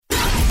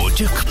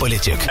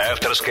Политик.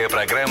 Авторская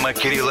программа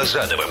Кирилла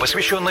Задова,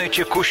 посвященная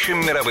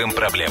текущим мировым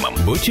проблемам.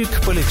 Политик.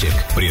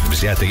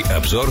 Предвзятый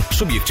обзор,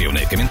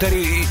 субъективные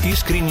комментарии и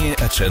искренние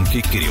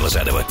оценки Кирилла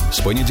Задова.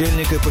 С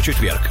понедельника по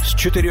четверг с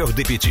 4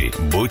 до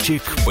 5.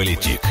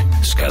 Политик.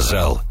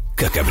 Сказал,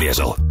 как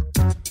обрезал.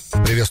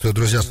 Приветствую,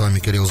 друзья, с вами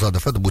Кирилл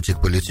Задов. Это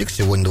Политик.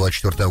 Сегодня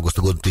 24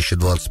 августа года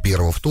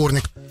 2021,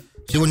 вторник.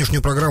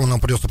 Сегодняшнюю программу нам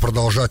придется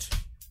продолжать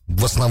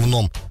в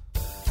основном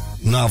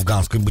на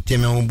афганской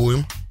теме мы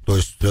будем. То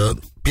есть,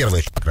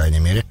 первая, по крайней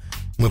мере,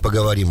 мы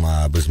поговорим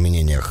об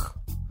изменениях,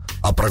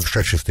 о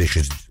прошедшей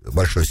встрече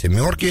Большой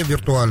Семерки,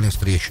 виртуальной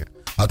встрече,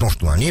 о том,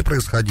 что на ней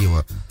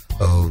происходило.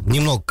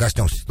 Немного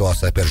коснемся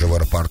ситуации, опять же, в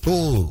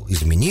аэропорту,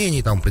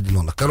 изменений там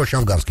определенных. Короче,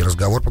 афганский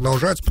разговор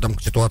продолжается, потому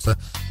что ситуация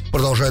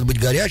продолжает быть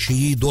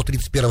горячей, и до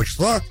 31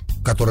 числа,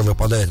 которое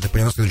выпадает, это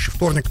примерно следующий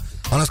вторник,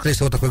 она, скорее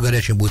всего, такой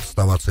горячей будет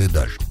оставаться и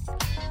дальше.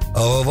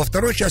 Во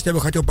второй части я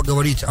бы хотел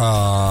поговорить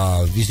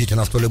о визите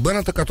Нафтали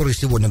Беннета, который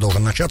сегодня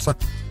должен начаться,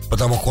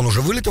 потому что он уже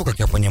вылетел, как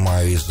я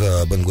понимаю, из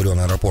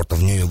Бен-Гуриона аэропорта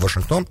в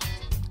Вашингтон.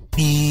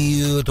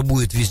 И это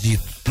будет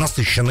визит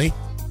насыщенный.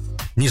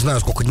 Не знаю,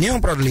 сколько дней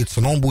он продлится,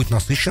 но он будет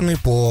насыщенный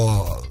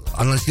по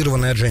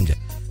анонсированной адженде.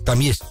 Там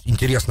есть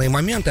интересные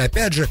моменты.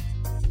 Опять же,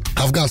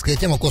 афганская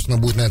тема косвенно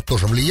будет на это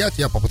тоже влиять.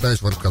 Я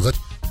попытаюсь вам рассказать,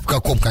 в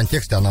каком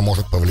контексте она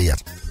может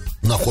повлиять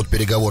на ход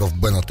переговоров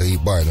Беннета и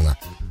Байдена.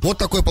 Вот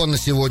такой план на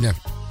сегодня.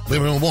 Вы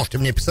можете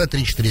мне писать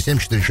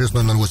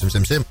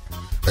 347-460-0877.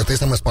 Это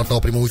СМС-портал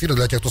прямого эфира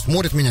для тех, кто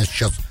смотрит меня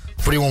сейчас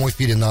в прямом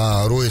эфире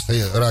на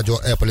ROSA радио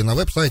Apple и на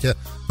веб-сайте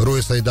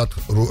rosa.fm.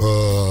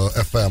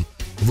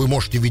 Вы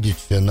можете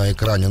видеть на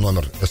экране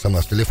номер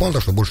СМС-телефона,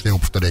 так что больше я его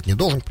повторять не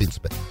должен, в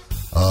принципе.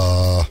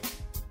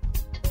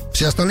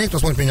 Все остальные, кто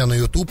смотрит меня на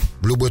YouTube,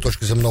 в любой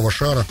точке земного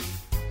шара,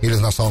 или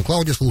на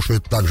SoundCloud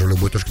слушает, также в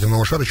любой точке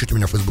земного шара, ищите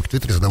меня в Facebook,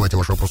 Твиттере, задавайте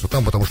ваши вопросы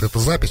там, потому что это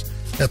запись,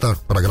 это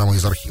программа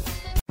из архива.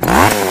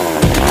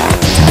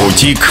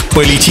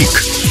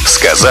 Политик.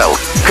 Сказал,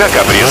 как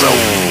обрезал.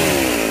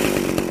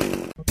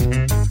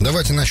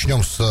 Давайте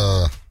начнем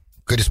с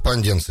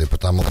корреспонденции,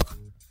 потому как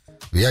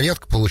я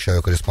редко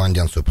получаю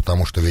корреспонденцию,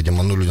 потому что,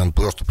 видимо, людям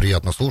просто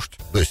приятно слушать.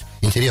 То есть,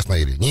 интересно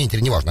или не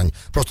интересно, неважно, они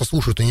просто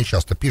слушают и не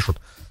часто пишут.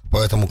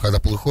 Поэтому, когда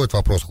приходит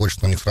вопрос,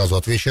 хочется на них сразу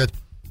отвечать.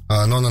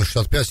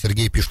 0065,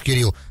 Сергей пишет: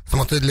 Кирилл,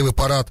 смотрели ли вы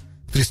парад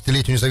к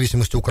 30-летию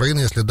независимости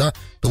Украины? Если да,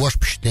 то ваше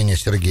впечатление,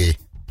 Сергей.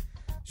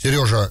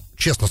 Сережа,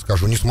 честно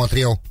скажу, не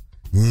смотрел.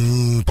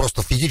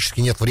 Просто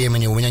физически нет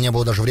времени. У меня не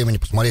было даже времени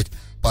посмотреть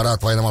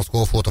парад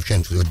военно-морского флота в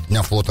честь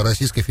Дня флота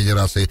Российской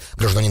Федерации.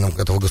 Гражданином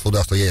этого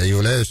государства я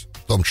являюсь,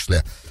 в том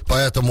числе.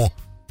 Поэтому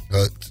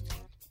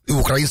и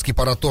украинский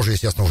парад тоже,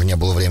 естественно, уже не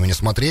было времени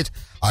смотреть.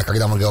 А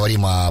когда мы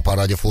говорим о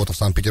параде флота в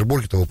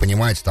Санкт-Петербурге, то вы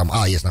понимаете, там,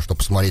 есть на что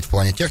посмотреть в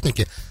плане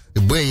техники,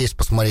 есть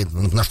посмотреть,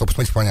 на что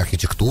посмотреть в плане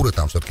архитектуры,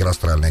 там все-таки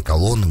растральные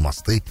колонны,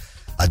 мосты,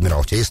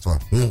 Адмиралтейство,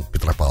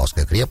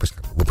 Петропавловская крепость,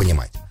 вы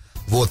понимаете.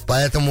 Вот,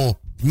 поэтому,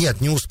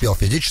 нет, не успел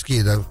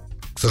физически, да,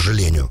 к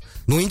сожалению.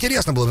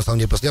 Интересно было, на самом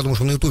деле, я думаю,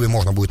 что на Ютубе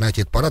можно будет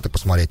найти этот парад и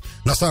посмотреть.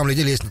 На самом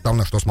деле, есть там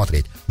на что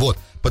смотреть. Вот,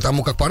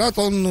 потому как парад,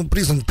 он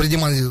признан,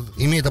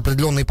 имеет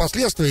определенные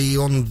последствия, и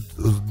он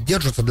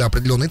держится для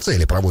определенной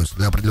цели, проводится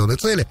для определенной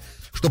цели,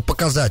 чтобы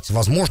показать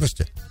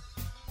возможности.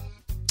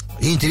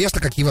 И интересно,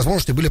 какие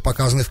возможности были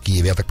показаны в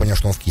Киеве. Я так понимаю,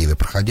 что он в Киеве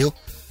проходил.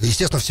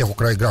 Естественно, всех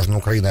граждан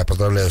Украины я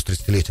поздравляю с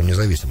 30-летием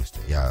независимости.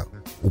 Я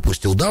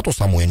упустил дату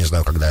саму, я не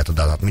знаю, когда эта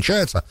дата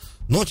отмечается,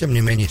 но, тем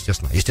не менее,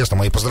 естественно,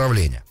 мои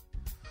поздравления.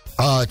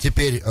 А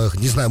теперь,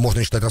 не знаю, можно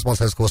ли считать распад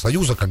Советского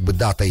Союза как бы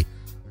датой,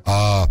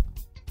 в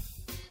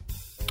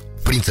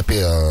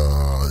принципе,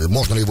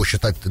 можно ли его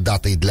считать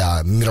датой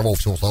для мирового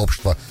всего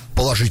сообщества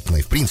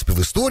положительной, в принципе,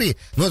 в истории,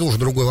 но это уже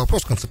другой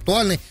вопрос,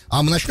 концептуальный.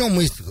 А начнем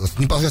мы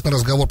непосредственно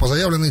разговор по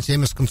заявленной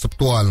теме с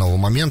концептуального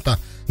момента,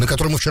 на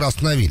котором мы вчера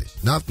остановились.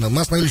 Да?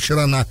 Мы остановились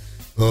вчера на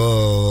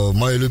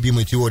моей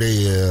любимой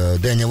теории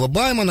Дэниела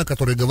Баймана,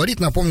 который говорит,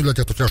 напомню для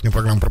тех, кто вчерашнюю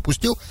программу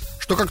пропустил,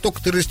 что как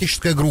только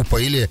террористическая группа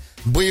или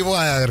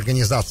боевая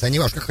организация,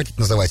 неважно, как хотите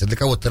называйте, для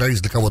кого-то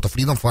террорист, для кого-то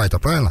freedom fighter,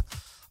 правильно?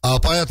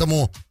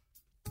 Поэтому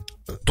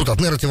тут от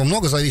нарратива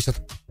много зависит.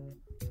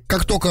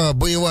 Как только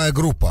боевая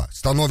группа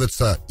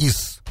становится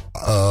из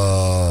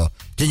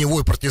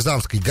теневой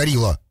партизанской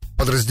горилла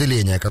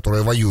подразделения,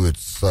 которое воюет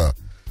с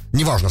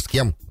неважно с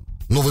кем,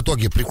 но в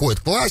итоге приходит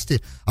к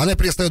власти, она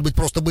перестает быть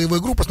просто боевой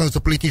группой, становится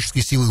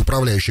политической силой,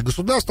 управляющей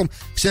государством,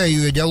 вся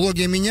ее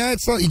идеология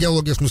меняется,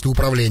 идеология в смысле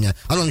управления,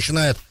 она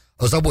начинает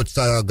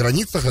заботиться о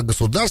границах, о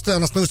государстве,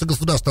 она становится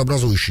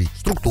государствообразующей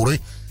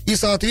структурой, и,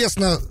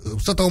 соответственно,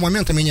 с этого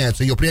момента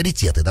меняются ее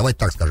приоритеты, давайте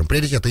так скажем,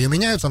 приоритеты ее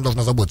меняются, она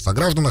должна заботиться о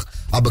гражданах,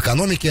 об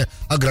экономике,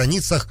 о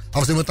границах,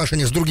 о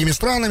взаимоотношениях с другими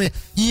странами,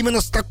 и именно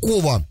с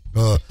такого,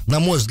 на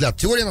мой взгляд,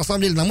 теория, на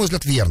самом деле, на мой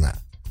взгляд, верная.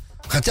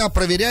 Хотя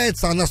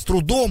проверяется она с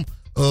трудом,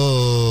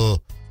 но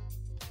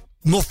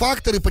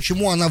факторы,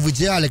 почему она в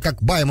идеале,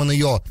 как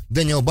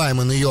Дэниел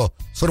Байман ее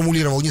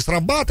сформулировал, не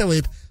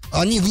срабатывает,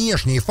 они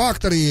внешние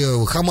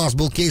факторы. Хамас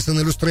был case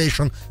in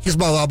illustration,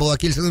 Хизбалла была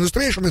case in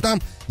illustration, и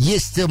там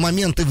есть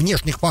моменты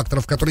внешних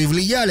факторов, которые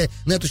влияли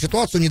на эту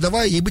ситуацию, не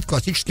давая ей быть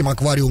классическим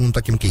аквариумным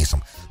таким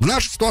кейсом. В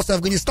нашей ситуации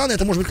Афганистана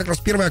это может быть как раз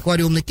первый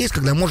аквариумный кейс,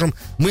 когда можем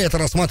мы это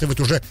рассматривать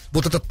уже,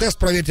 вот этот тест,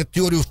 проверить эту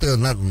теорию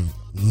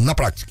на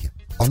практике.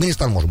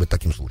 Афганистан может быть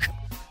таким случаем.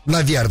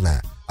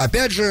 Наверное.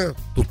 Опять же,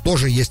 тут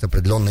тоже есть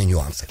определенные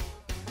нюансы.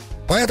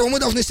 Поэтому мы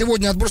должны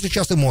сегодня отбросить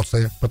сейчас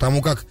эмоции,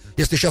 потому как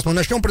если сейчас мы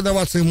начнем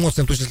предаваться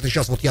эмоциям, то есть если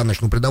сейчас вот я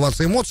начну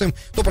предаваться эмоциям,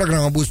 то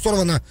программа будет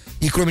сорвана,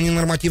 и кроме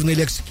ненормативной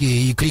лексики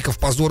и криков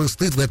позор и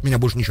стыд, вы от меня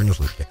больше ничего не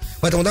услышите.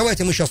 Поэтому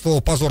давайте мы сейчас слово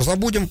позор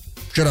забудем.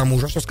 Вчера мы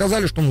уже все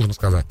сказали, что нужно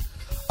сказать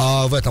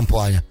в этом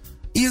плане.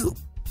 И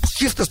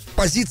чисто с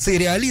позиции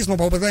реализма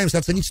попытаемся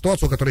оценить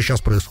ситуацию, которая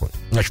сейчас происходит.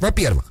 Значит,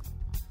 во-первых,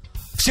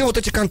 все вот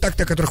эти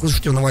контакты, о которых вы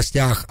слышите в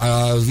новостях,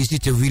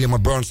 визите Уильяма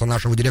Бернса,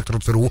 нашего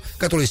директора ЦРУ,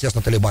 который,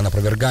 естественно, Талибан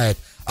опровергает,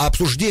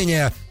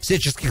 обсуждение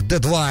всяческих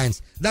дедлайнс,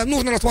 да,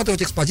 нужно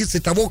рассматривать их с позиции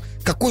того,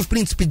 какой, в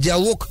принципе,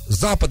 диалог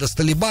Запада с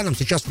Талибаном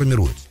сейчас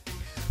формируется.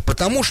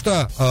 Потому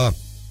что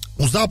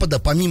у Запада,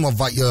 помимо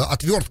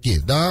отвертки,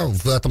 да,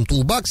 в этом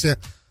тулбаксе,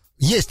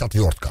 есть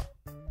отвертка.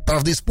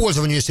 Правда,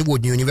 использование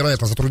сегодня ее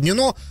невероятно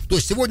затруднено. То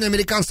есть сегодня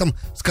американцам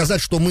сказать,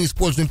 что мы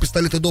используем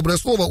пистолеты «доброе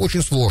слово»,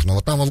 очень сложно.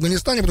 Вот там в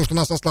Афганистане, потому что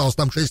нас осталось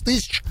там 6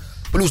 тысяч,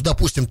 плюс,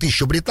 допустим,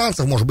 1000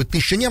 британцев, может быть,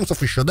 1000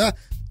 немцев еще, да,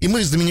 и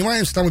мы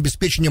занимаемся там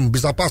обеспечением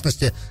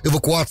безопасности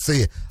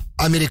эвакуации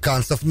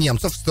американцев,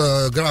 немцев,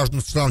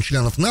 граждан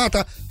стран-членов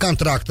НАТО,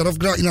 контракторов,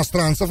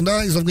 иностранцев,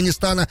 да, из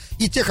Афганистана,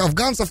 и тех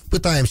афганцев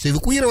пытаемся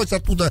эвакуировать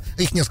оттуда,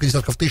 их несколько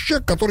десятков тысяч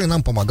человек, которые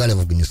нам помогали в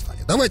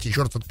Афганистане. Давайте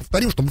еще раз это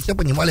повторим, чтобы все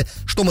понимали,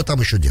 что мы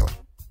там еще делаем.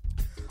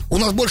 У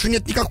нас больше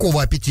нет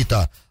никакого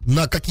аппетита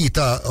на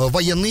какие-то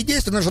военные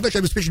действия, наша задача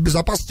обеспечить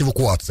безопасность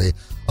эвакуации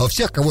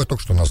всех, кого я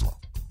только что назвал.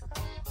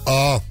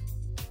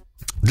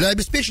 Для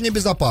обеспечения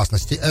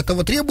безопасности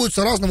этого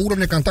требуется разного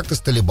уровня контакта с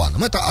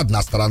Талибаном. Это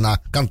одна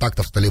сторона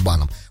контактов с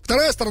Талибаном.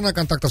 Вторая сторона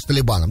контактов с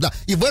Талибаном, да.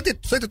 И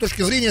с этой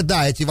точки зрения,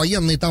 да, эти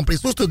военные там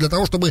присутствуют для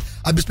того, чтобы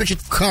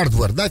обеспечить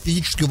хардвер, да,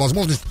 физическую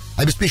возможность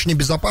обеспечения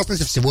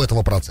безопасности всего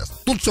этого процесса.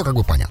 Тут все как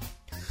бы понятно.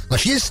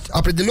 Значит, есть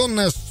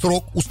определенный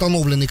срок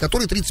установленный,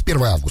 который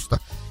 31 августа.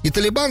 И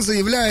Талибан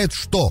заявляет,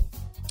 что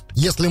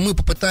если мы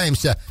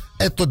попытаемся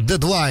этот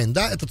дедлайн,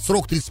 да, этот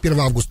срок 31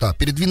 августа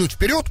передвинуть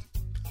вперед,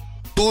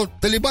 то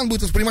Талибан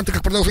будет воспринимать это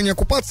как продолжение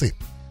оккупации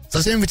со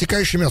всеми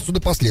вытекающими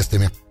отсюда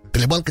последствиями.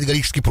 Талибан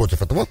категорически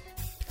против этого.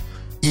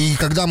 И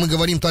когда мы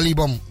говорим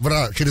талибам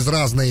через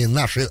разные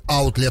наши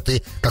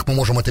аутлеты, как мы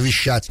можем это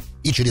вещать,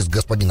 и через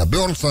господина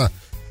Бернса,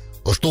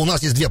 что у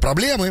нас есть две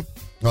проблемы.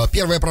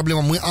 Первая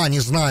проблема, мы, не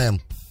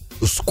знаем,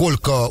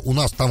 сколько у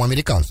нас там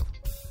американцев.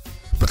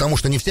 Потому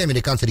что не все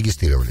американцы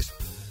регистрировались.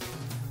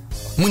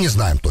 Мы не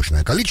знаем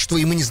точное количество,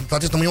 и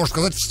соответственно, мы не можем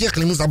сказать, всех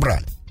ли мы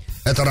забрали.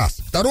 Это раз.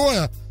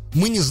 Второе,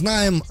 мы не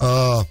знаем,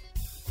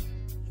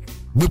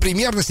 мы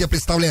примерно себе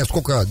представляем,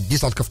 сколько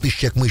десятков тысяч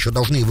человек мы еще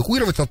должны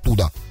эвакуировать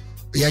оттуда.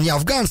 И они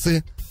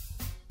афганцы.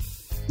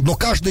 Но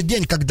каждый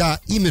день, когда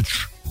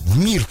имидж в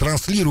мир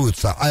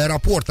транслируется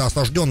аэропорта,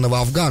 осажденного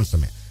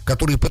афганцами,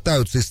 которые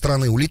пытаются из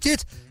страны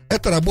улететь,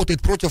 это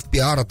работает против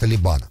пиара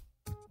Талибана,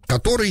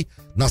 который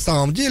на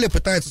самом деле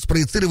пытается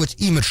спроецировать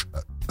имидж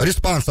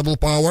responsible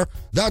power,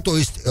 да, то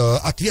есть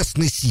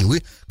ответственной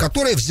силы,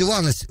 которая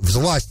взяла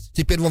власть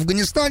теперь в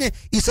Афганистане,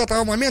 и с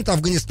этого момента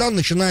Афганистан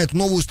начинает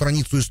новую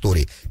страницу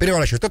истории.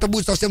 Переворачивает. Это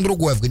будет совсем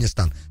другой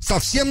Афганистан.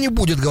 Совсем не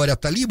будет,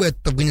 говорят талибы,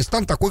 этот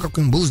Афганистан такой, как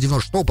он был с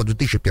 96 по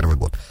 2001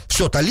 год.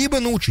 Все, талибы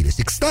научились.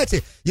 И,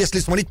 кстати, если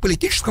смотреть в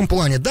политическом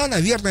плане, да,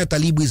 наверное,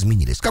 талибы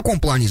изменились. В каком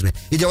плане изменились?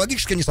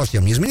 Идеологически они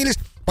совсем не изменились.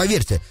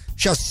 Поверьте,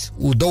 сейчас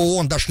до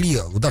ООН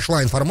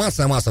дошла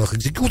информация о массовых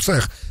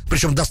экзекуциях,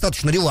 причем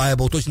достаточно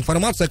reliable, то есть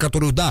информация,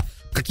 которую, да,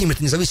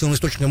 какими-то независимыми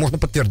источниками можно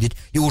подтвердить.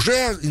 И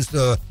уже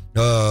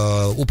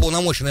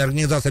уполномоченная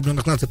Организация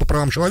Объединенных Наций по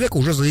правам человека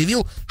уже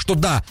заявил, что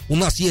да, у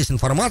нас есть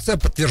информация,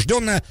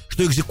 подтвержденная,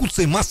 что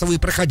экзекуции массовые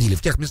проходили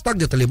в тех местах,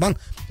 где Талибан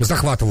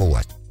захватывал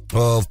власть.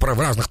 В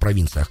разных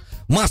провинциях.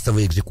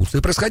 Массовые экзекуции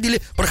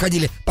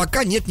проходили,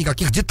 пока нет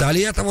никаких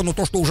деталей этого, но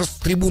то, что уже с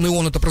трибуны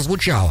ООН это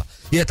прозвучало,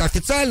 и это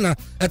официально,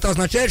 это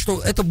означает,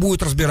 что это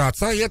будет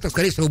разбираться, и это,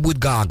 скорее всего, будет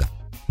Гаага.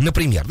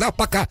 Например, да,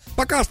 пока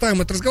оставим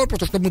этот разговор,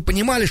 просто чтобы мы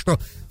понимали, что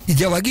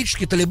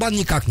идеологически Талибан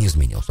никак не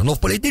изменился. Но в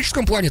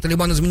политическом плане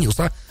Талибан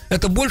изменился.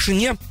 Это больше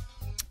не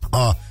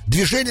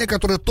движение,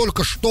 которое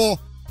только что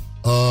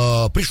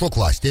пришло к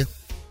власти.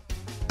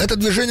 Это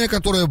движение,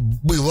 которое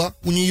было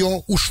у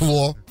нее,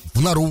 ушло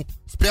в нору,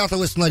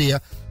 спряталось в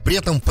норе, при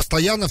этом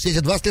постоянно все эти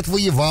 20 лет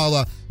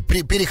воевала,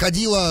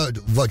 переходила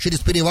через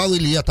перевалы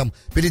летом,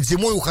 перед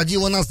зимой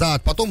уходила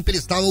назад, потом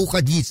перестала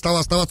уходить, стала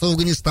оставаться в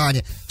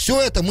Афганистане.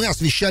 Все это мы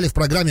освещали в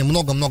программе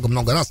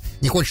много-много-много раз,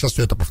 не хочется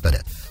все это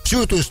повторять.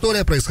 Всю эту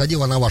историю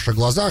происходила на ваших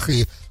глазах,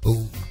 и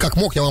как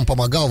мог я вам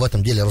помогал в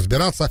этом деле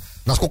разбираться,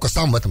 насколько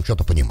сам в этом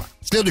что-то понимаю.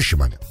 Следующий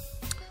момент.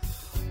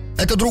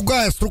 Это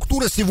другая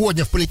структура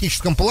сегодня в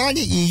политическом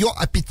плане, и ее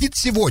аппетит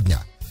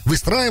сегодня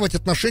выстраивать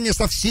отношения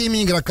со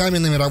всеми игроками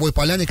на мировой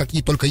поляне,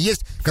 какие только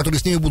есть, которые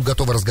с ними будут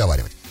готовы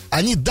разговаривать.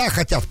 Они, да,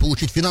 хотят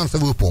получить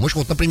финансовую помощь.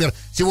 Вот, например,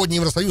 сегодня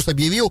Евросоюз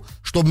объявил,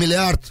 что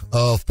миллиард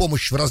в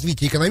помощь в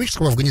развитии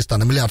экономического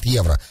Афганистана, миллиард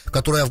евро,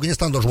 который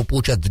Афганистан должен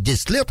получать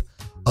 10 лет,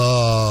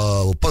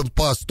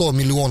 по 100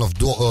 миллионов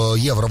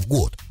евро в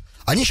год.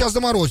 Они сейчас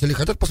заморозили,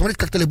 хотят посмотреть,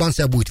 как Талибан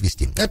себя будет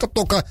вести. Это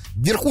только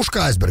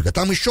верхушка айсберга,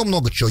 там еще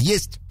много чего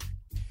есть.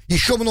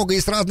 Еще много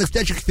есть разных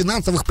всяких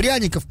финансовых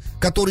пряников,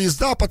 которые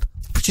Запад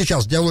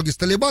сейчас в диалоге с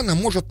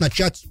Талибаном может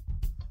начать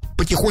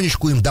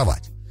потихонечку им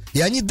давать. И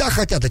они, да,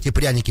 хотят эти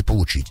пряники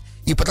получить.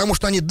 И потому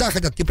что они, да,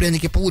 хотят эти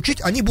пряники получить,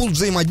 они будут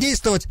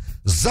взаимодействовать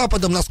с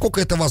Западом, насколько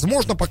это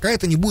возможно, пока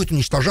это не будет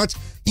уничтожать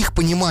их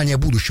понимание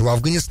будущего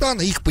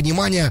Афганистана, их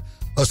понимание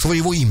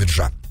своего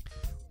имиджа.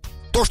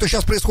 То, что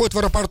сейчас происходит в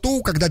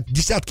аэропорту, когда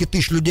десятки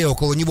тысяч людей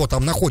около него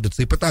там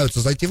находятся и пытаются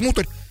зайти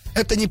внутрь,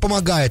 это не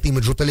помогает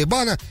имиджу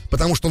Талибана,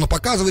 потому что оно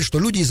показывает, что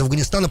люди из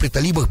Афганистана при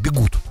талибах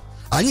бегут.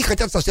 Они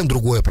хотят совсем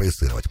другое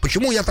проецировать.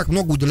 Почему я так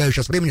много уделяю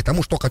сейчас времени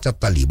тому, что хотят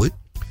талибы?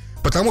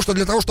 Потому что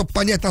для того, чтобы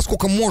понять,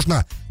 насколько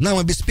можно нам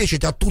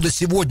обеспечить оттуда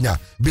сегодня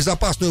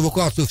безопасную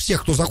эвакуацию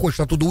всех, кто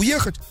захочет оттуда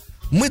уехать,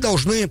 мы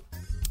должны,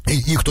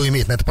 и кто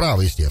имеет на это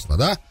право, естественно,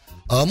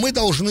 да, мы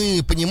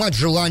должны понимать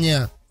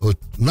желания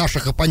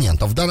наших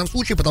оппонентов в данном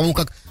случае, потому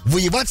как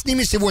воевать с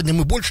ними сегодня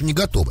мы больше не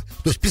готовы.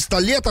 То есть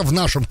пистолета в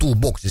нашем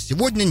тулбоксе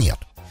сегодня нет.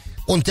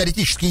 Он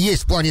теоретически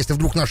есть в плане, если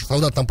вдруг наши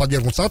солдаты там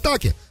подвергнутся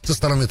атаке со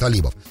стороны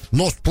талибов,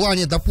 но в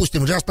плане,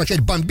 допустим, сейчас начать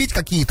бомбить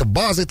какие-то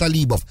базы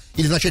талибов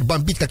или начать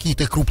бомбить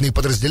какие-то их крупные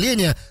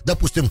подразделения,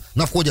 допустим,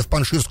 на входе в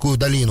Панширскую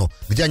долину,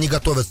 где они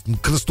готовят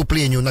к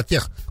наступлению на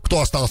тех,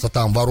 кто остался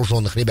там,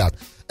 вооруженных ребят,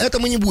 это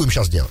мы не будем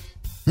сейчас делать.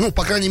 Ну,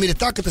 по крайней мере,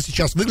 так это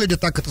сейчас выглядит,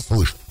 так это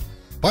слышно.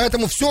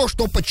 Поэтому все,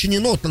 что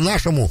подчинено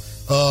нашему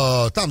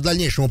там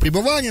дальнейшему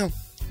пребыванию,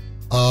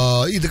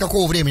 и до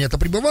какого времени это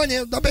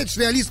пребывание, опять с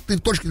реалистской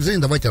точки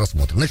зрения давайте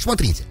рассмотрим. Значит,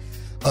 смотрите,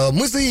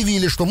 мы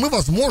заявили, что мы,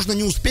 возможно,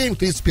 не успеем к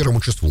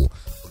 31 числу.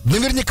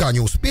 Наверняка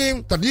не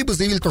успеем, талибы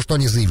заявили то, что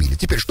они заявили.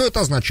 Теперь, что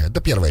это означает? Это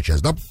первая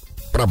часть, да,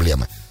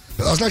 проблемы.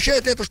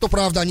 Означает ли это, что,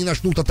 правда, они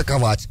начнут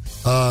атаковать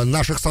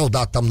наших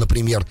солдат там,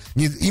 например,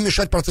 и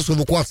мешать процессу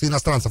эвакуации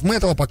иностранцев? Мы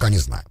этого пока не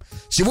знаем.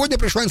 Сегодня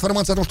пришла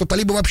информация о том, что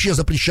талибы вообще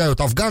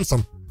запрещают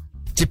афганцам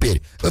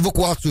теперь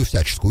эвакуацию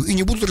всяческую и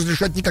не будут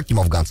разрешать никаким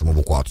афганцам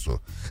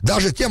эвакуацию.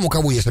 Даже тем, у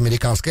кого есть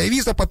американская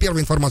виза, по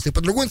первой информации, по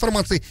другой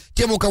информации,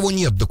 тем, у кого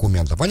нет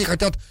документов. Они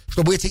хотят,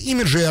 чтобы эти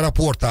имиджи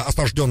аэропорта,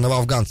 осажденного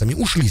афганцами,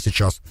 ушли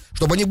сейчас,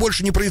 чтобы они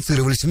больше не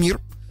проецировались в мир.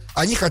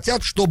 Они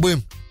хотят,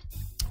 чтобы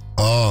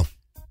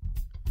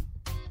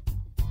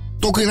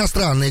только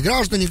иностранные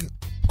граждане,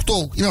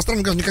 кто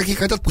иностранные граждане какие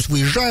хотят, пусть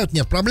выезжают,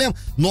 нет проблем,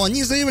 но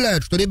они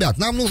заявляют, что, ребят,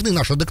 нам нужны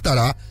наши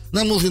доктора,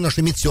 нам нужны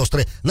наши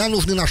медсестры, нам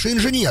нужны наши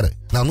инженеры,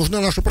 нам нужна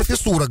наша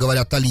профессура,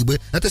 говорят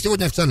талибы. Это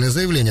сегодня официальное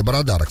заявление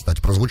Бородара,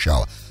 кстати,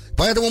 прозвучало.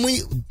 Поэтому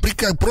мы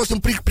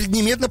просим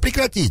немедленно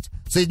прекратить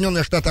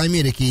Соединенные Штаты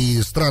Америки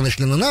и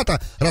страны-члены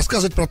НАТО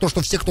рассказывать про то,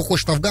 что все, кто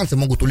хочет афганцы,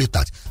 могут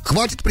улетать.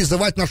 Хватит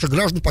призывать наших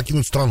граждан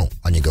покинуть страну,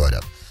 они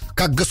говорят.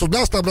 Как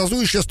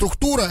государствообразующая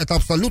структура, это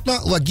абсолютно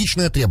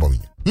логичное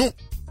требование. Ну,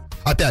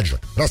 опять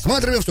же,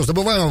 рассматриваем все,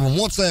 забываем об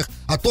эмоциях,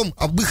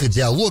 об их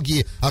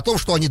идеологии, о том,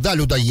 что они, да,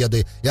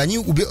 людоеды, и они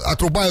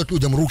отрубают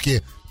людям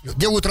руки,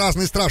 делают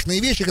разные страшные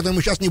вещи, которые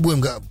мы сейчас не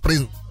будем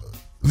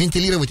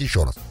вентилировать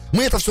еще раз.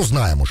 Мы это все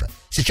знаем уже.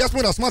 Сейчас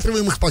мы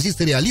рассматриваем их с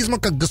позиции реализма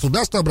как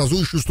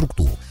государствообразующую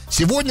структуру.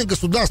 Сегодня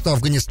государство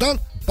Афганистан,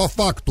 по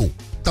факту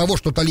того,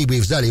 что талибы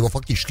взяли его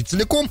фактически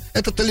целиком,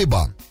 это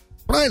Талибан.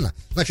 Правильно?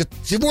 Значит,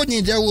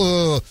 сегодня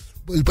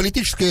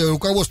политическое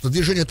руководство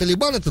движения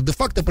Талибан — это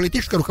де-факто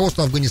политическое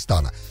руководство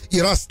Афганистана. И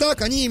раз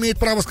так, они имеют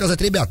право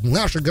сказать: ребят,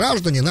 наши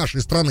граждане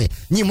нашей страны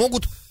не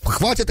могут,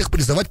 хватит их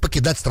призывать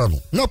покидать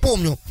страну.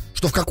 Напомню,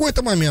 что в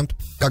какой-то момент,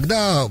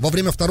 когда во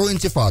время второй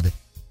интифады,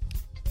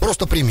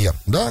 просто пример,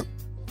 да,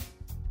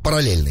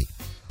 параллельный,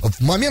 в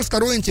момент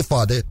второй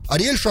интифады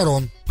Ариэль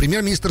Шарон,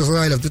 премьер-министр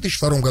Израиля в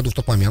 2002 году в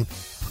тот момент,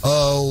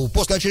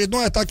 после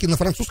очередной атаки на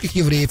французских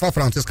евреев во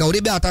Франции, сказал: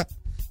 ребята,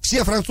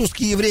 все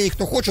французские евреи,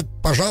 кто хочет,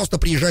 пожалуйста,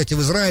 приезжайте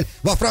в Израиль.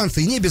 Во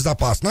Франции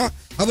небезопасно,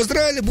 а в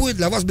Израиле будет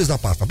для вас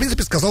безопасно. В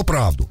принципе, сказал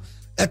правду.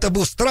 Это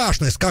был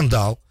страшный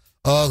скандал.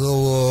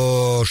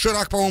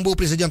 Ширак, по-моему, был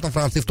президентом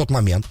Франции в тот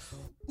момент.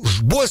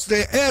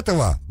 После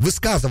этого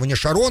высказывания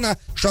Шарона,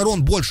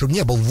 Шарон больше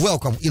не был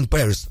welcome in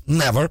Paris,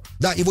 never,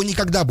 да, его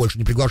никогда больше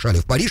не приглашали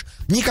в Париж,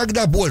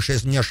 никогда больше,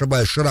 если не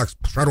ошибаюсь, Ширак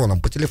с Шароном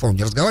по телефону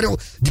не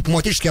разговаривал,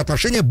 дипломатические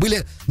отношения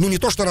были, ну, не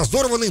то что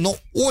разорваны, но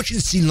очень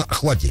сильно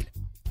охладели.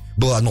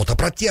 Была нота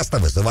протеста,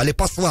 вызывали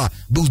посла,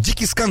 был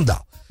дикий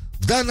скандал.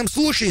 В данном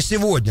случае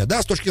сегодня,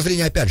 да, с точки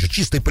зрения, опять же,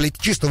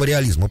 чистого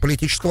реализма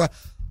политического,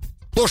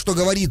 то, что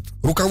говорит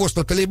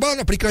руководство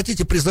Талибана: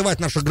 прекратите призывать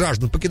наших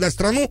граждан покидать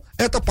страну,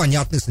 это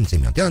понятный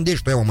сентимент. Я надеюсь,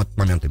 что я вам этот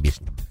момент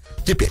объясню.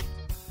 Теперь,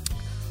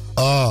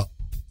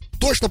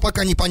 Точно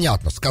пока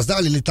непонятно,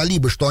 сказали ли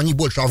талибы, что они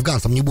больше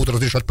афганцам не будут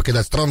разрешать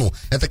покидать страну.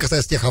 Это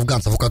касается тех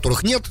афганцев, у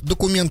которых нет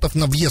документов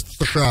на въезд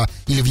в США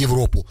или в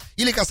Европу,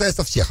 или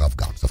касается всех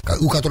афганцев,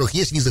 у которых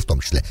есть визы в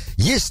том числе.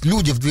 Есть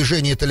люди в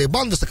движении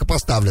Талибан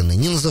высокопоставленные,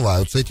 не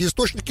называются эти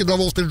источники для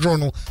Wall Street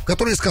Journal,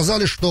 которые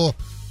сказали, что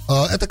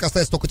это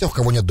касается только тех, у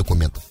кого нет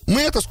документов.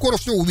 Мы это скоро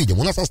все увидим.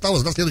 У нас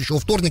осталось до следующего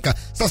вторника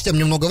совсем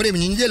немного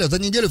времени, неделя. За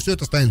неделю все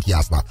это станет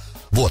ясно.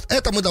 Вот,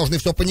 это мы должны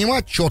все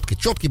понимать,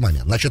 четкий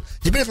момент. Значит,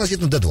 теперь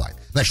относительно дедлайн.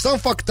 Значит, сам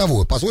факт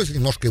того, позвольте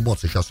немножко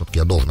эмоций, сейчас все-таки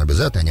я должен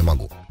обязательно, я не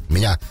могу. У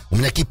меня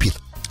кипит.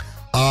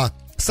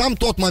 Сам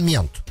тот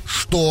момент,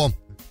 что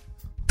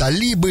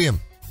талибы...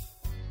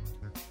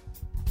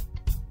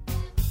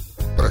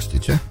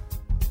 Простите.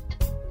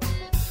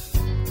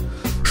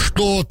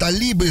 Что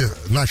талибы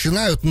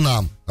начинают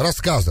нам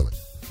рассказывать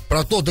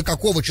про то, до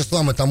какого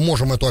числа мы там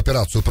можем эту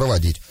операцию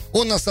проводить.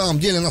 Он на самом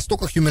деле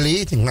настолько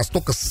humiliating,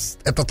 настолько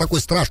это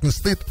такой страшный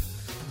стыд,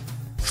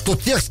 что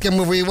тех, с кем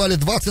мы воевали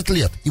 20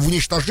 лет, и в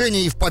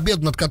уничтожение, и в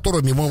победу, над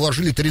которыми мы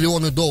вложили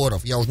триллионы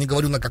долларов, я уже не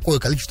говорю на какое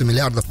количество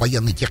миллиардов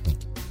военной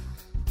техники.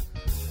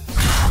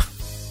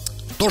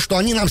 То, что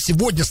они нам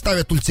сегодня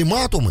ставят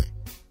ультиматумы,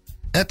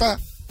 это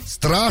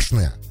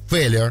страшная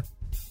failure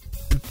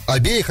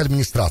обеих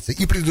администраций,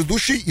 и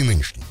предыдущей, и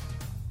нынешней.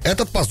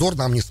 Этот позор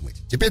нам не смыть.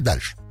 Теперь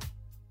дальше.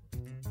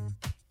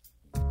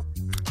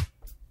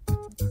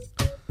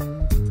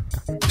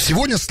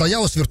 Сегодня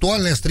состоялась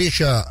виртуальная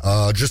встреча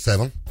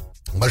G7,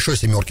 большой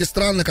семерки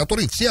стран, на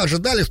которой все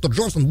ожидали, что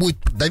Джонсон будет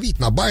давить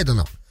на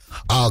Байдена.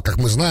 А, как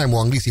мы знаем,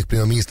 у английских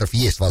премьер-министров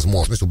есть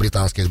возможность, у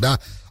британских,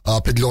 да,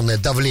 определенное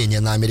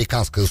давление на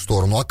американскую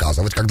сторону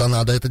оказывать, когда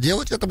надо это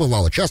делать. Это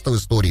бывало часто в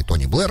истории.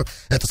 Тони Блэр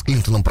это с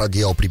Клинтоном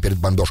проделал перед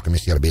бомбежками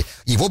Сербии.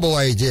 Его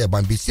была идея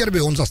бомбить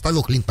Сербию, он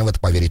заставил Клинтона в это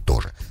поверить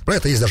тоже. Про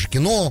это есть даже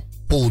кино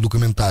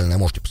полудокументальное,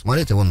 можете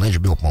посмотреть, его на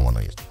HBO, по-моему,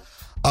 оно есть.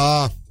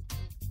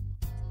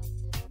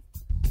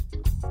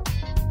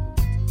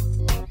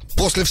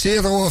 После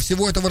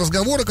всего этого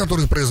разговора,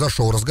 который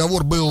произошел,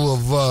 разговор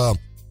был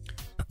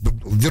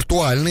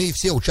виртуальный,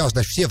 все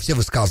участвовали, все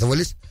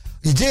высказывались.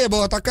 Идея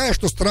была такая,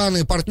 что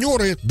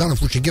страны-партнеры, в данном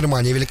случае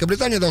Германия и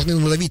Великобритания, должны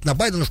надавить на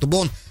Байдена, чтобы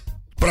он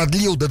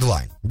продлил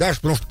дедлайн. Да,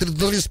 потому что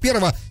до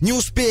 31-го не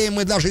успеем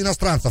мы даже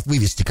иностранцев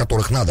вывести,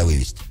 которых надо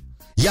вывести.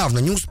 Явно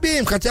не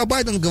успеем, хотя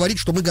Байден говорит,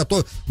 что мы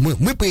готовы.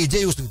 Мы по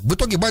идее... В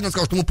итоге Байден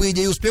сказал, что мы по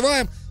идее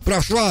успеваем.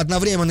 Прошла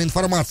одновременная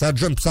информация от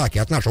Джен Псаки,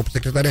 от нашего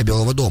секретаря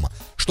Белого дома,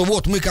 что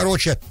вот мы,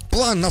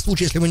 план на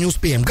случай, если мы не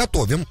успеем,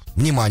 готовим.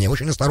 Внимание,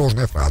 очень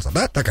осторожная фраза,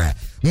 да, такая.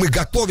 Мы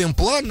готовим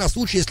план на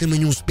случай, если мы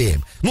не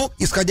успеем. Ну,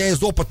 исходя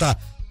из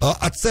опыта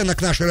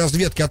оценок нашей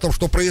разведки о том,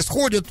 что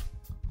происходит,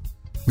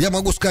 я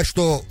могу сказать,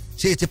 что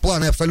все эти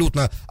планы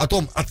абсолютно о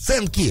том,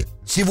 оценки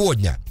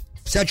сегодня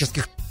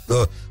всяческих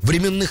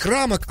временных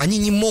рамок, они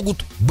не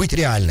могут быть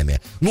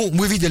реальными. Ну,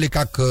 мы видели,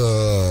 как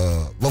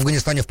в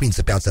Афганистане, в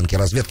принципе, оценки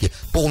разведки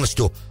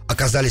полностью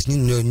оказались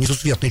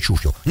несусветной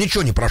чушью.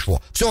 Ничего не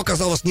прошло. Все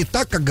оказалось не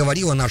так, как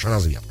говорила наша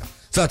разведка.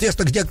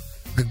 Соответственно,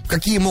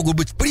 какие могут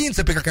быть, в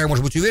принципе, какая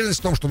может быть уверенность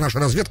в том, что наша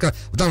разведка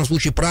в данном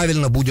случае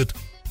правильно будет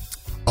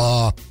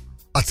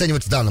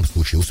оценивать в данном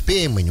случае.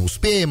 Успеем мы, не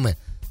успеем мы.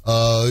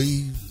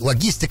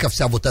 Логистика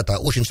вся вот эта,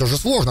 очень все же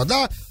сложно,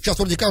 да? Сейчас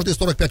вроде каждые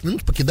 45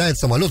 минут покидает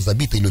самолет,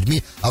 забитый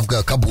людьми,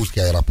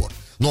 Кабульский аэропорт.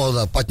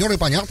 Но партнеры,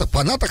 понятно,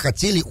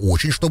 хотели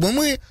очень, чтобы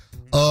мы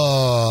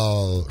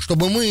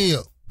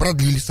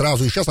продлили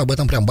сразу, и сейчас об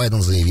этом прям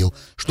Байден заявил,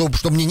 чтобы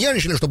не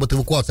нервничали, чтобы эта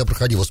эвакуация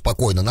проходила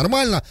спокойно,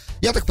 нормально.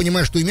 Я так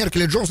понимаю, что и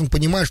Меркель, и Джонсон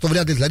понимают, что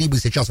вряд ли талибы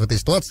сейчас в этой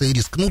ситуации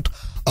рискнут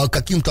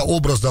каким-то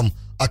образом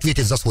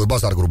ответить за свой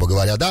базар, грубо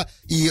говоря, да,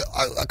 и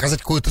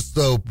оказать какое-то,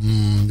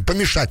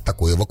 помешать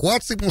такой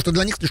эвакуации, потому что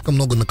для них слишком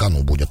много на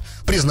кону будет.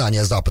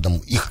 Признание Западом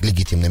их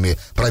легитимными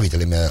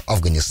правителями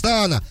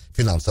Афганистана,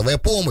 финансовая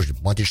помощь,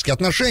 дипломатические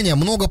отношения,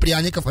 много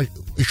пряников,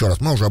 еще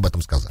раз, мы уже об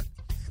этом сказали.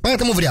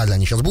 Поэтому вряд ли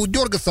они сейчас будут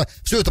дергаться.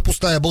 Все это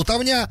пустая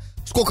болтовня.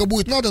 Сколько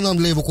будет надо нам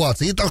для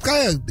эвакуации.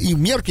 И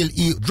Меркель,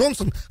 и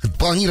Джонсон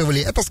планировали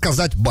это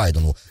сказать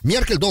Байдену.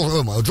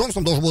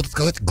 Джонсон должен был это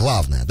сказать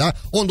главное, да.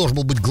 Он должен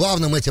был быть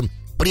главным этим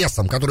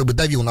прессом, который бы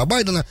давил на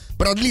Байдена.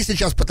 Продли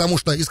сейчас, потому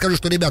что, и скажи,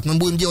 что, ребят, мы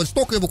будем делать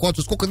столько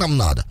эвакуацию, сколько нам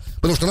надо.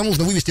 Потому что нам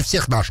нужно вывести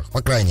всех наших,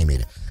 по крайней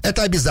мере.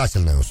 Это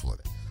обязательное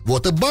условие.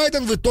 Вот, и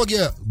Байден в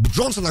итоге,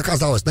 Джонсон,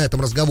 оказалось, на этом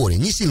разговоре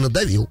не сильно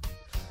давил.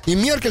 И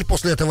Меркель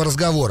после этого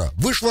разговора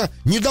вышла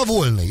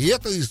недовольной. И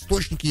это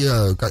источники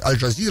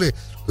Аль-Джазиры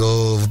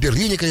в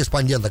Берлине,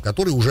 корреспондента,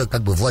 которые уже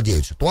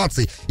владеют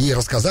ситуацией, и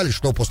рассказали,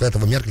 что после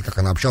этого Меркель, как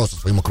она общалась со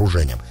своим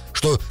окружением.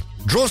 Что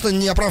Джонсон,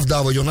 не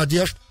оправдав ее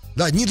надежд,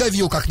 да, не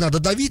давил, как надо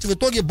давить. В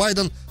итоге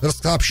Байден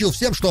сообщил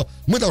всем, что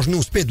мы должны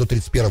успеть до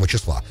 31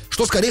 числа.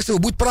 Что, скорее всего,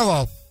 будет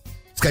провал.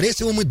 Скорее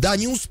всего, мы,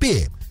 не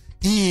успеем.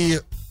 И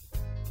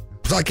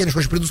конечно,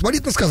 очень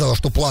предусмотрительно сказала,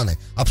 что планы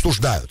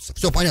обсуждаются.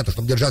 Все понятно,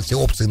 чтобы держать все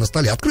опции на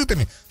столе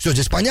открытыми. Все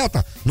здесь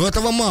понятно, но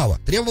этого мало.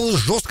 Требовалась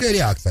жесткая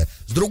реакция.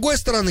 С другой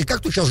стороны,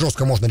 как тут сейчас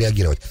жестко можно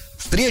реагировать?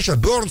 Встреча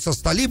Бернса с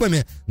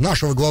талибами,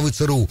 нашего главы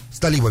ЦРУ с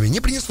талибами, не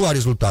принесла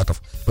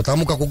результатов.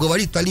 Потому как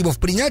уговорить талибов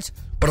принять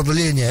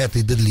продление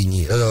этой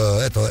дедлинии,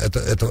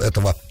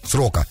 этого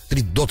срока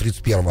до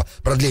 31-го,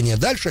 продление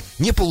дальше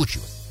не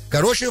получилось.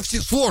 Короче, в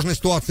сложной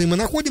ситуации мы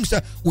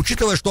находимся,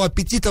 учитывая, что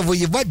аппетита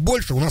воевать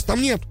больше у нас там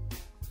нет.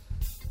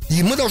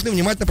 И мы должны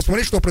внимательно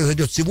посмотреть, что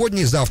произойдет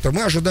сегодня и завтра.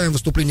 Мы ожидаем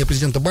выступления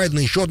президента Байдена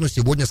еще одно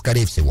сегодня,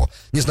 скорее всего.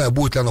 Не знаю,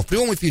 будет ли оно в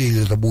прямом эфире,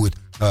 или это будет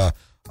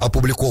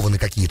опубликованы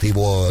какие-то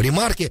его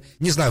ремарки.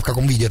 Не знаю, в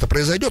каком виде это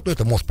произойдет, но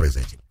это может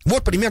произойти.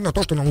 Вот примерно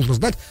то, что нам нужно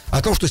знать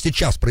о том, что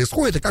сейчас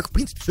происходит, и как, в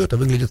принципе, все это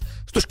выглядит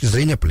с точки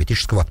зрения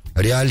политического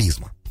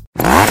реализма.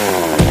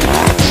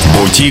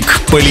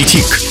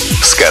 Политик.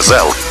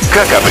 Сказал,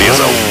 как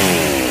обрезал.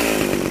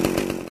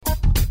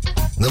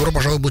 Добро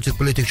пожаловать в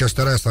Политик, часть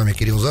 2. С вами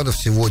Кирилл Задов.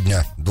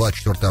 Сегодня,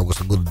 24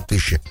 августа года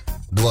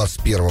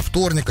 2021,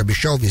 вторник.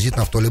 Обещал визит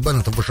на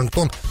Талибана в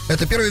Вашингтон.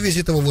 Это первый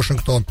визит его в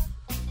Вашингтон.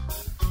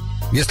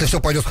 Если все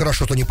пойдет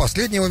хорошо, то не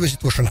последний его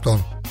визит в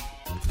Вашингтон.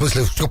 В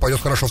смысле, все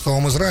пойдет хорошо в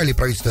самом Израиле, и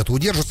правительство это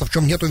удержится, в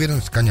чем нет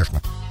уверенности,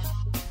 конечно.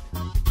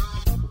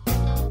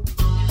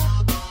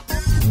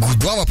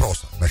 Два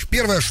вопроса. Значит,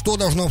 первое, что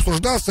должно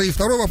обсуждаться, и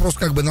второй вопрос,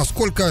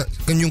 насколько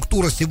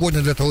конъюнктура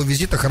сегодня для этого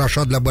визита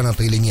хороша для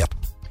Беннета или нет.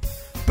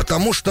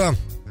 Потому что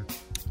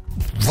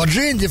в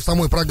адженде, в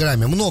самой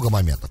программе много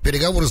моментов.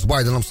 Переговоры с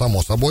Байденом,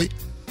 само собой.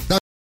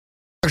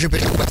 Также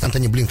переговоры с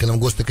Антони Блинкеном,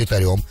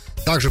 госсекретарем.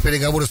 Также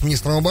переговоры с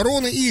министром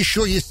обороны. И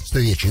еще есть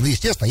встречи. Ну,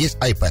 естественно, есть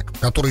АйПэк,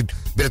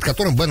 перед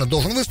которым Беннет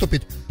должен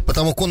выступить,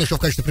 потому что он еще в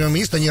качестве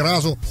премьер-министра ни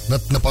разу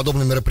на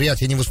подобном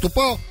мероприятии не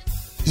выступал.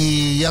 И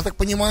я так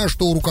понимаю,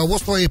 что у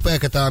руководства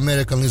АйПЭК, это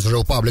American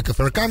Israel Public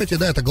Affairs Committee,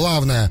 да, это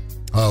главная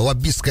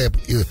лоббистская,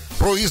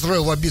 про-Израиль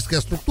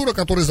лоббистская структура,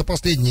 которая за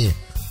последние,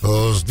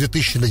 с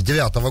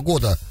 2009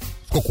 года,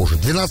 сколько уже,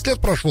 12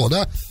 лет прошло,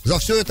 да, за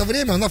все это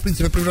время она, в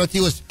принципе,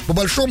 превратилась, по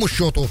большому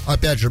счету,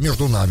 опять же,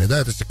 между нами, да,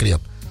 это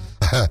секрет,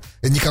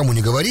 никому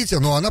не говорите,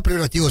 но она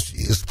превратилась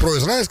из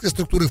произраильской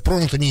структуры в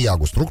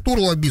про-Нетаньягу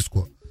структуру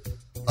лоббистскую,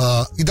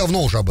 и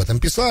давно уже об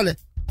этом писали,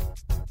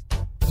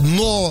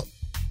 но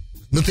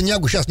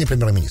Нетаньягу сейчас не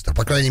премьер-министр,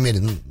 по крайней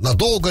мере,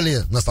 надолго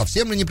ли,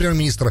 совсем ли не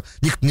премьер-министр,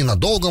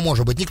 ненадолго,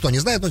 может быть, никто не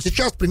знает, но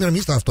сейчас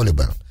премьер-министр Нафтали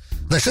Беннет.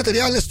 Значит, этой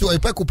реальностью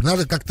АйПЭКу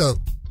надо как-то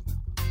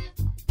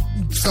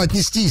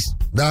соотнестись,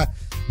 да,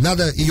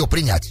 надо ее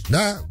принять,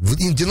 да, в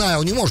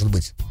denial не может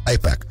быть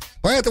АйПЭК.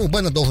 Поэтому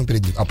Беннет должен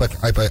перед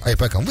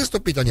АйПЭКом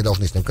выступить, они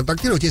должны с ним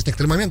контактировать, есть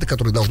некоторые моменты,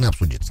 которые должны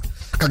обсудиться.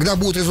 Когда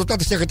будут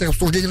результаты всех этих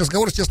обсуждений и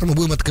разговоров, естественно, мы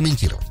будем это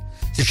комментировать.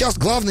 Сейчас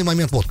главный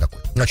момент вот какой.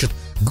 Значит,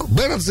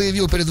 Беннет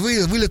заявил перед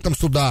вылетом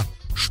суда,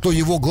 что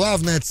его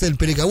главная цель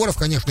переговоров,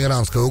 конечно,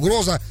 иранская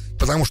угроза,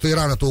 потому что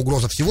Иран — это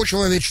угроза всего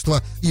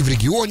человечества, и в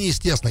регионе,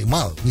 естественно,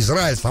 и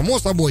Израиль, само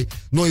собой,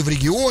 но и в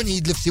регионе,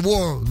 и для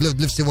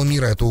всего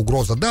мира это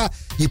угроза, да,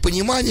 и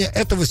понимание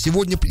этого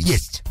сегодня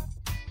есть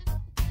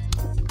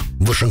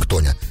в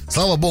Вашингтоне.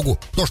 Слава богу,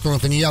 то, что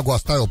Нетаньягу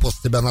оставил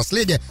после себя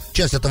наследие,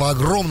 часть этого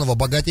огромного,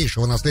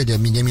 богатейшего наследия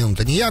Биньямина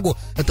Нетаньягу,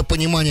 это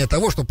понимание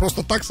того, что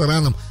просто так с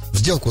Ираном в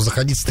сделку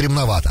заходить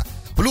стремновато.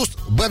 Плюс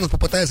Беннет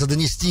попытается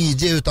донести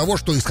идею того,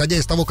 что, исходя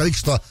из того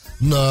количества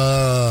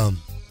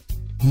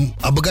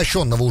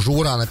обогащенного уже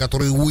урана,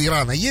 который у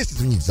Ирана есть,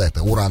 извините за это,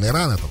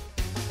 Иран,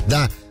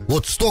 да,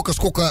 вот столько,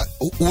 сколько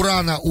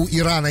урана у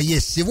Ирана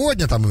есть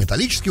сегодня, там и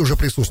металлический уже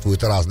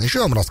присутствует, и разные, еще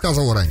я вам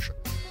рассказывал раньше,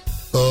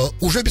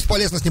 уже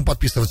бесполезно с ним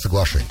подписывать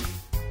соглашение.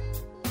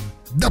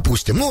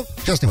 Допустим,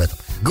 сейчас не в этом.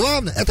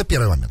 Главное, это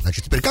первый момент.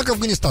 Значит, теперь как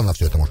Афганистан на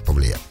все это может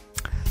повлиять?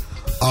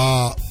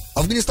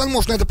 Афганистан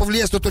может на это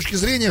повлиять с той точки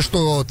зрения,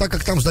 что так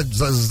как там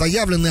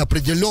заявлены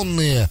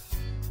определенные...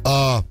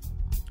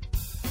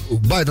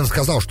 Байден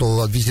сказал,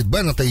 что визит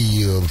Беннета,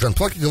 и Джен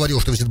Псаки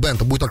говорил, что визит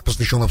Беннета будет так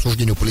посвящен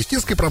обсуждению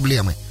палестинской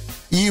проблемы.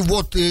 И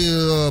вот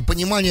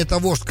понимание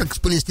того, что как с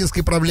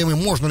палестинской проблемой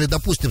можно ли,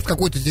 допустим, с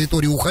какой-то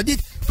территории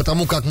уходить,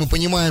 потому как мы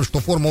понимаем, что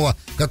формула,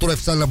 которую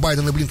официально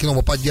Байден и Блинкен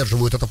оба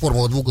поддерживают, это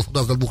формула двух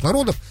государств для двух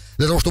народов.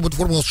 Для того, чтобы эту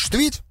формулу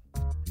осуществить,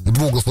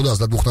 двух государств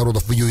для двух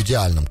народов в ее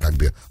идеальном,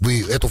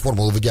 вы эту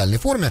формулу в идеальной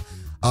форме,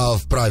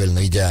 в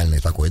правильной, идеальной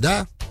такой,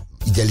 да,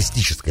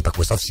 идеалистической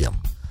такой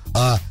совсем.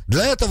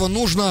 Для этого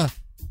нужно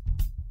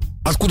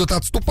откуда-то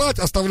отступать,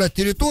 оставлять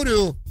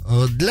территорию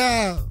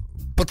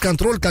под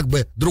контроль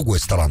другой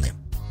стороны.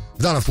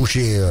 В данном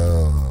случае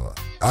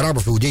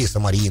арабов, иудеи,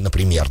 Самарии,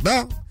 например,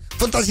 да?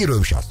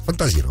 Фантазируем.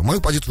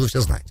 Мою позицию вы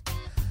все знаете.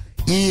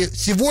 И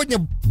сегодня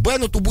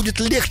Беннету будет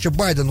легче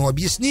Байдену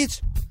объяснить,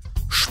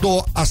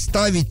 что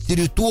оставить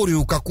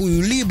территорию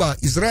какую-либо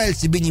Израиль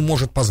себе не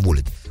может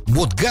позволить.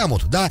 Вот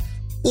гамут, да?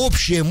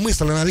 Общая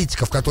мысль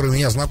аналитиков, с которыми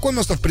я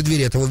знакомился в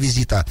преддверии этого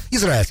визита,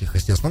 израильских,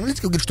 естественно,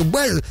 аналитиков, говорит, что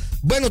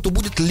Беннету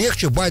будет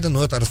легче Байдену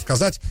это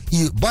рассказать,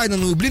 и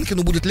Байдену и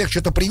Блинкену будет легче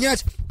это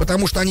принять,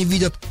 потому что они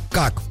видят,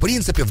 как, в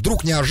принципе,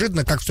 вдруг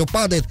неожиданно, как все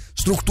падает,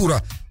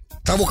 структура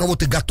того, кого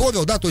ты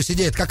готовил, да, то есть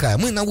идея какая?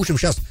 Мы научим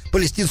сейчас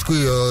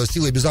палестинскую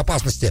силы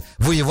безопасности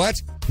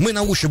воевать, мы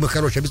научим их,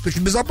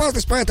 обеспечить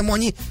безопасность, поэтому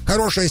они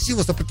хорошая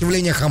сила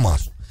сопротивления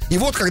Хамасу. И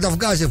вот, когда в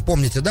Газе,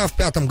 помните, да, в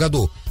 2005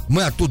 году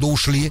мы оттуда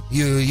ушли,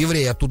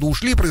 евреи оттуда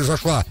ушли,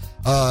 произошло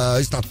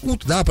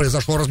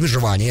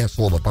размежевание,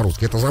 слово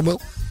по-русски это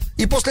забыл.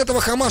 И после этого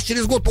Хамас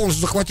через год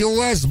полностью захватил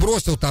власть,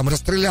 сбросил там,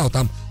 расстрелял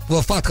там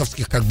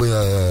фатховских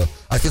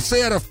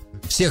офицеров,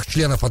 всех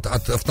членов от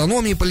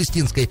автономии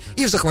палестинской,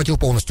 и захватил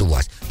полностью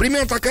власть.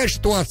 Примерно такая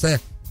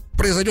ситуация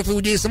произойдет в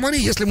Иудее и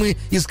Самарии, если мы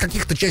из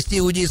каких-то частей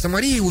Иудеи и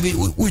Самарии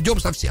уйдем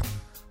совсем,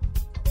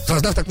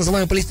 создав так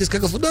называемое палестинское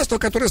государство,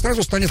 которое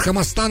сразу станет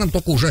Хамасстаном,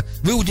 только уже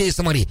в Иудее и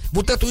Самарии.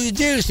 Вот эту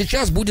идею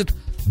сейчас будет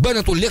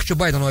Беннету легче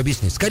Байдену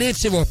объяснить, скорее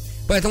всего.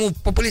 Поэтому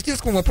по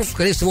палестинскому вопросу,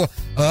 скорее всего,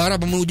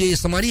 арабам Иудеи и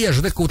Самарии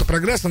ожидать какого-то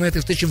прогресса на этой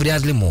встрече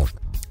вряд ли можно.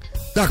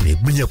 Так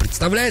мне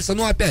представляется,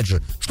 но опять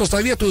же, что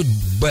советуют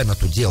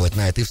Беннету делать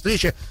на этой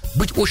встрече?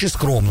 Быть очень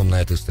скромным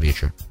на этой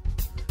встрече.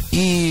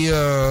 И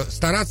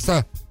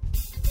стараться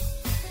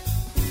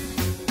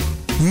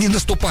не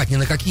наступать ни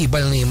на какие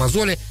больные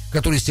мозоли,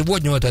 которые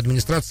сегодня у этой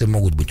администрации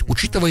могут быть,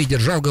 учитывая и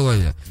держа в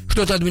голове,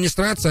 что эта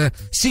администрация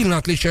сильно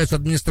отличается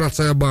от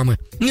администрации Обамы,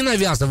 не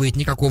навязывает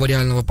никакого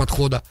реального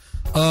подхода,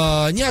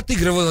 не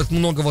отыгрывает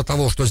многого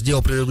того, что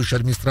сделала предыдущая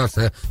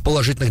администрация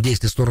положительных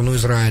действий в сторону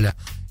Израиля,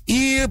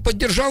 и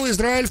поддержала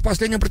Израиль в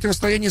последнем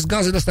противостоянии с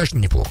Газой достаточно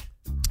неплохо.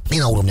 И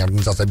на уровне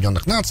Организации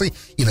Объединенных Наций,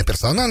 и на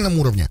персональном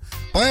уровне.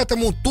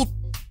 Поэтому тут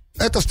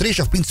эта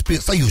встреча, в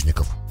принципе,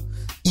 союзников.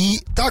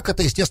 И так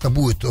это, естественно,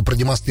 будет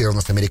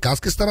продемонстрировано с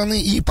американской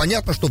стороны, и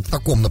понятно, что в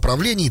таком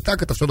направлении, и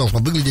так это все должно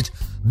выглядеть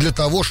для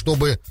того,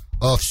 чтобы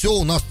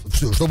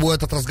чтобы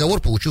этот разговор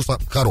получился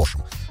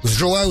хорошим.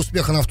 Желаю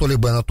успеха Нафтали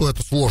Беннету,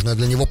 это сложная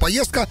для него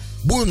поездка,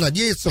 будем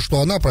надеяться,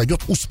 что она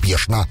пройдет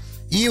успешно,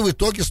 и в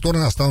итоге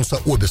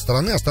обе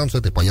стороны останутся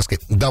этой поездкой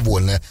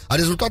довольны. О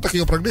результатах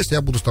ее прогресса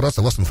я буду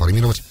стараться вас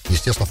информировать,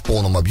 естественно, в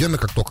полном объеме,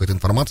 как только эта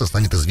информация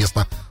станет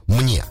известна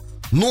мне.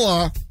 Ну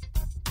а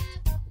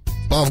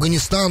по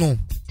Афганистану,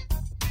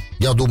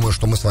 я думаю,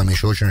 что мы с вами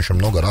еще очень-очень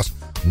много раз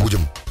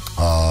будем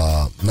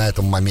на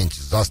этом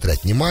моменте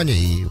заострять внимание,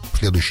 и в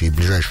следующие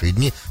ближайшие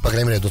дни, по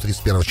крайней мере, до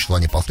 31 числа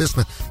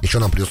непосредственно, еще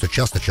нам придется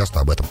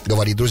часто-часто об этом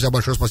говорить. Друзья,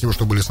 большое спасибо,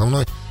 что были со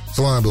мной. С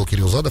вами был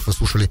Кирилл Задов, и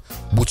слушали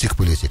 «Бутик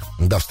Политик».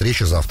 До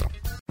встречи завтра.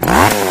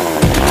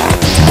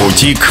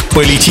 «Бутик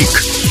Политик».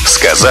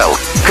 Сказал,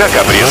 как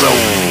обрезал.